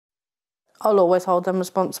I'll always hold them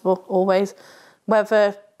responsible, always.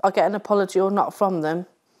 Whether I get an apology or not from them,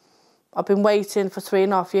 I've been waiting for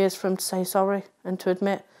 3.5 years for them to say sorry and to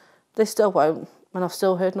admit. They still won't, and I've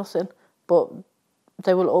still heard nothing. But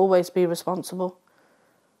they will always be responsible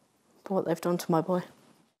for what they've done to my boy.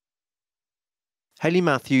 Hayley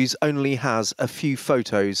Matthews only has a few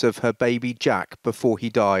photos of her baby Jack before he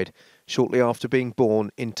died, shortly after being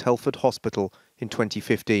born in Telford Hospital in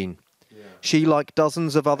 2015. She, like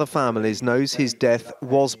dozens of other families, knows his death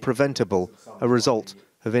was preventable, a result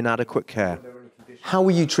of inadequate care. How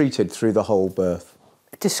were you treated through the whole birth?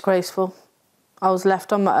 Disgraceful. I was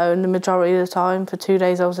left on my own the majority of the time. For 2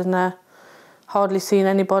 days I was in there. Hardly seen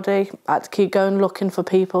anybody. I had to keep going looking for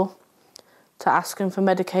people, to ask them for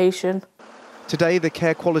medication. Today, the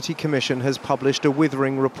Care Quality Commission has published a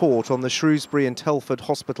withering report on the Shrewsbury and Telford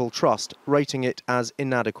Hospital Trust, rating it as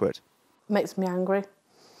inadequate. It makes me angry.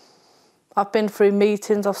 I've been through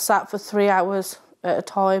meetings. I've sat for 3 hours at a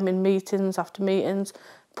time in meetings after meetings.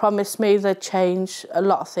 Promised me they'd change a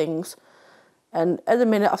lot of things. And at the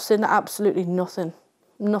minute, I've seen absolutely nothing.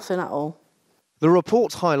 Nothing at all. The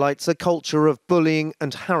report highlights a culture of bullying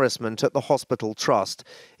and harassment at the hospital trust.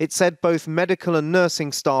 It said both medical and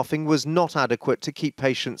nursing staffing was not adequate to keep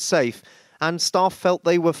patients safe, and staff felt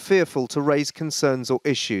they were fearful to raise concerns or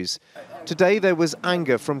issues. Today there was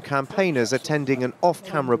anger from campaigners attending an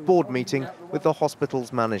off-camera board meeting with the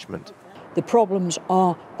hospital's management. The problems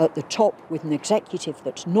are at the top with an executive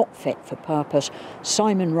that's not fit for purpose.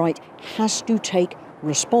 Simon Wright has to take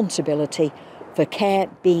responsibility for care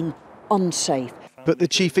being unsafe. But the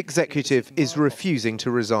chief executive is refusing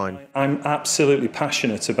to resign. I'm absolutely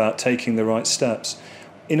passionate about taking the right steps.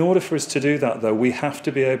 In order for us to do that, though, we have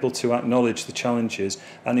to be able to acknowledge the challenges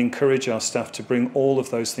and encourage our staff to bring all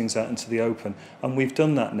of those things out into the open. And we've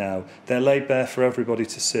done that now. They're laid bare for everybody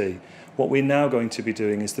to see. What we're now going to be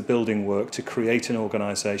doing is the building work to create an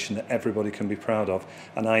organisation that everybody can be proud of,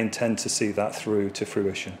 and I intend to see that through to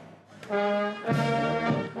fruition.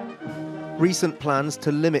 Recent plans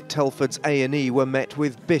to limit Telford's A&E were met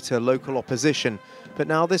with bitter local opposition, but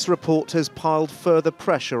now this report has piled further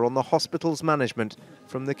pressure on the hospital's management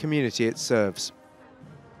from the community it serves.